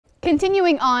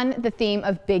Continuing on the theme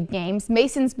of big games,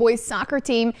 Mason's boys soccer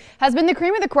team has been the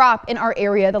cream of the crop in our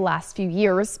area the last few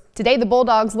years. Today, the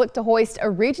Bulldogs look to hoist a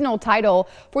regional title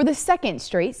for the second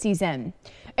straight season.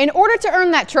 In order to earn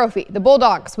that trophy, the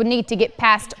Bulldogs would need to get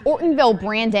past Ortonville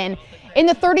Brandon. In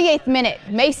the 38th minute,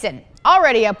 Mason,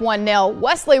 already up 1-0,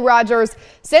 Wesley Rogers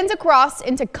sends a cross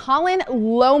into Colin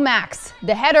Lomax.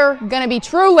 The header gonna be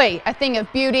truly a thing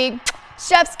of beauty.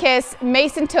 Chef's kiss.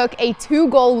 Mason took a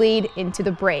 2-goal lead into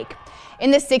the break. In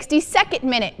the 62nd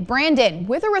minute, Brandon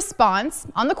with a response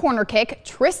on the corner kick.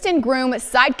 Tristan Groom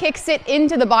sidekicks it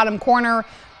into the bottom corner.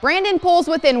 Brandon pulls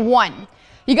within 1.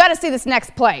 You got to see this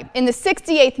next play. In the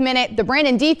 68th minute, the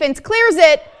Brandon defense clears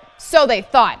it, so they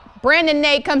thought. Brandon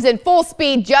Nate comes in full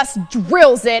speed, just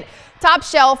drills it. Top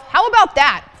shelf. How about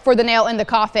that for the nail in the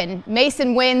coffin?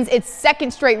 Mason wins its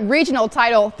second straight regional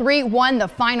title, 3-1 the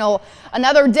final.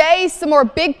 Another day, some more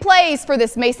big plays for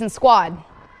this Mason squad.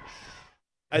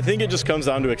 I think it just comes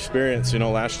down to experience. You know,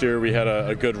 last year we had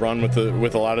a good run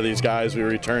with a lot of these guys. We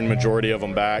returned majority of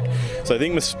them back. So I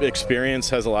think experience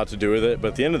has a lot to do with it. But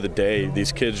at the end of the day,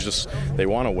 these kids just, they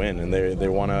want to win and they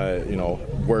want to, you know,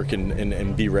 work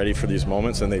and be ready for these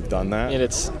moments, and they've done that. And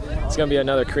it's going to be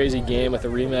another crazy game with a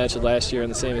rematch of last year in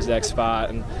the same exact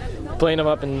spot. And playing them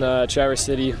up in Traverse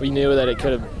City, we knew that it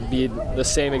could have been the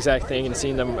same exact thing and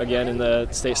seeing them again in the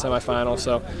state semifinal.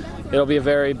 So it'll be a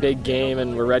very big game,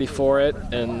 and we're ready for it,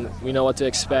 and we know what to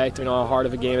expect. We know how hard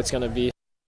of a game it's going to be.